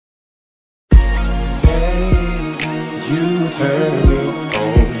You turn me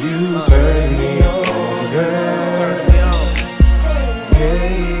on, you turn me on, girl. Turn me on.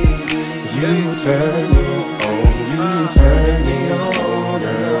 Baby, you turn me on, you turn me on,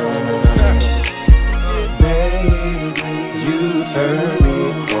 girl. Baby, you turn me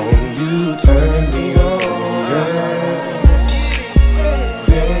on, you turn me on, girl.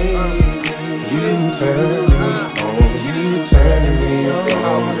 Baby, you turn me on, you turn me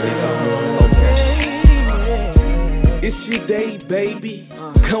on, girl. It's your day, baby.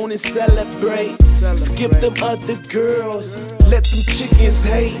 Come and celebrate. Skip them other girls. Let them chickens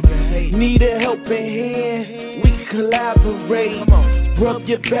hate. Need a helping hand. We can collaborate. Rub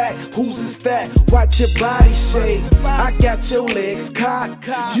your back. Whose is that? Watch your body shake. I got your legs cocked.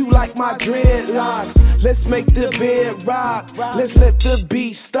 You like my dreadlocks. Let's make the bed rock. Let's let the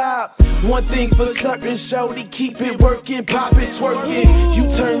beat stop. One thing for certain, shorty, keep it working, pop it, twerking. You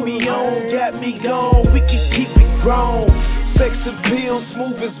turn me on, got me gone. We can keep it grown. Sex appeal,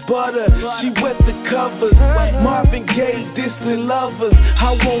 smooth as butter. She wet the covers. Marvin Gaye, distant lovers.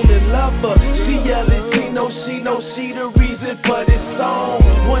 I wanna love her. She Valentino, she know she the reason for this song.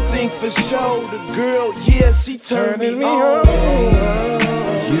 One thing for sure, the girl, yeah, she turn me on.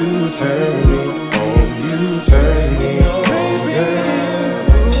 You turn me on, you turn me on, girl.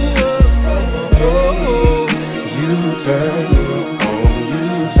 You turn me on, you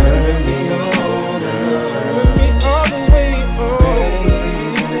turn me on, girl. Turn me all the way on.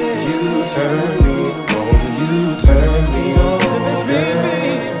 You turn me on, you turn me on, girl.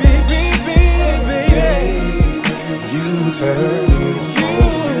 You turn me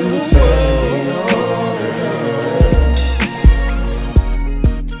on, you turn me on, girl.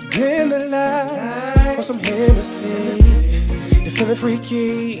 In the lights, pour some Hennessy. You're feeling freaky,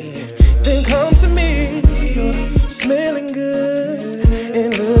 then come to me. You're smelling good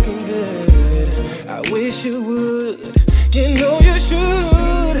and looking good. I wish you would, you know you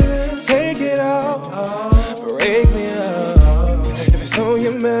should. Take it off, break me up. If it's on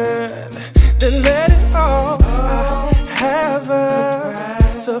your mind, then let it off. I have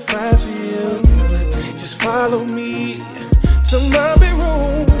a surprise for you. Just follow me to my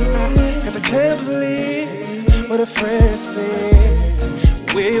bedroom. Got the candles lit, what a friend sings.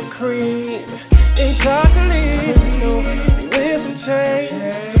 Whipped cream and chocolate. Lips and change,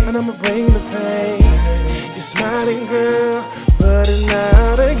 and I'ma bring the pain. You're smiling, girl, but it's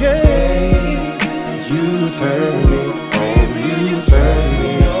not a game. You turn me on, you turn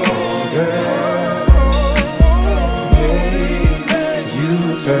me on, girl. You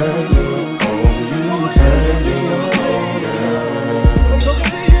turn me on, you turn me on, girl. I'm talking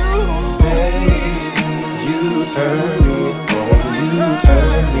to you. Baby, you turn me on, you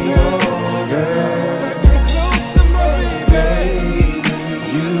turn me on, girl. Get close to my baby.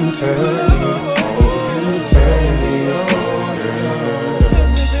 You turn me on, you turn me on, girl.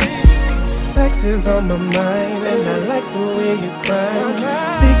 Sex is on my mind, and I like the way you grind.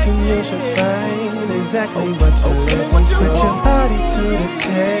 Seeking you should find exactly what you want. Put your body to the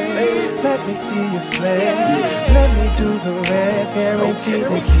test. Let me see your flex. Let me do the rest. Guaranteed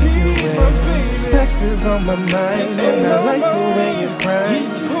to keep you wet. Sex is on my mind, and I like the way you grind.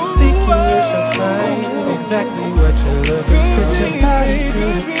 Seeking you should find exactly what you're looking for. Put your body to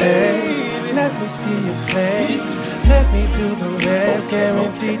the test. Let me see your flex. Let me do the rest.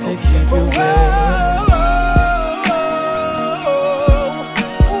 Guaranteed to keep you wet.